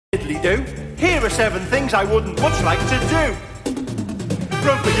do. Here are 7 things I wouldn't much like to do.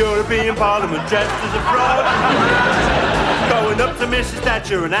 Run for European Parliament dressed as a frog. Going up to Mrs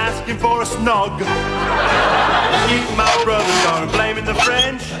Thatcher and asking for a snog. Eating my brother's car and blaming the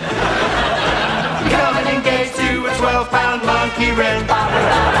French. Becoming engaged to a £12 monkey wrench.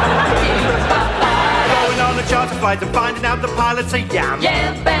 Going on a charter flight and finding out the pilot's a yam.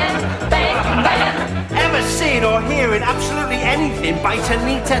 Yam, bam, bam, bam. Ever seen or hearing absolutely anything by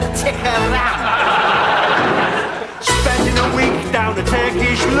Tanita Tikaram? Spending a week down a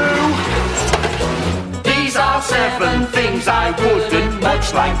Turkish loo. These are 7 things I wouldn't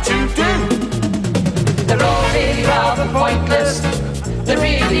much like to do. They're all really rather pointless. They're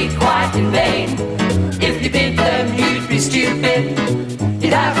really quite in vain. If you did them, you'd be stupid.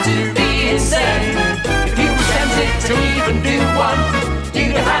 You'd have to be insane. If you were tempted to even do one,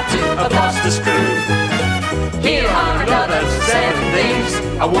 you'd have to have lost a screw. Here are another 7 things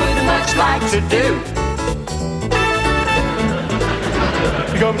I wouldn't much like to do.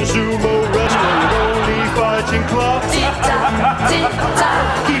 Becoming a sumo wrestler with only fighting cloth. Tick-tock,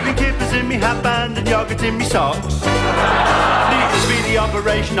 tick-tock. Keeping kippers in me hatband and yogurt in me socks. Need to speed the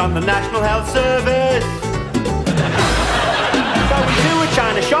operation on the National Health Service. Going to a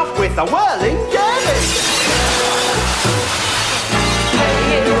China shop with a whirling dervish.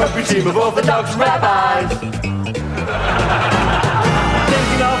 Playing a rugby team of Orthodox rabbis.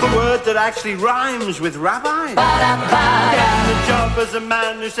 Thinking of a word that actually rhymes with rabbi. Getting a job as a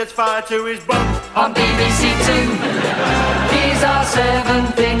man who sets fire to his bum. On BBC Two. These are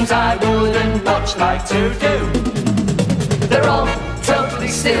 7 things I wouldn't much like to do. They're all totally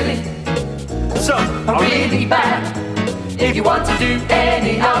silly. Some Are really bad. If you want to do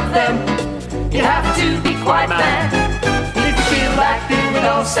any of them, you have to be quite mad. If you feel like doing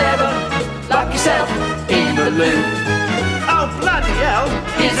all 7, lock yourself in the loo. Oh, bloody hell!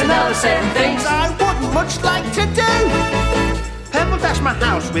 Here's another 7 things I wouldn't much like to do. Pebble dash my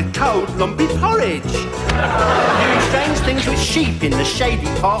house with cold, lumpy porridge. Doing strange things with sheep in the shady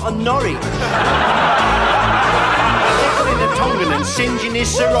part of Norwich. Tickling a tongue and singeing his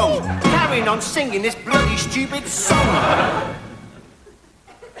sarong. Carrying on singing this bloody stupid song.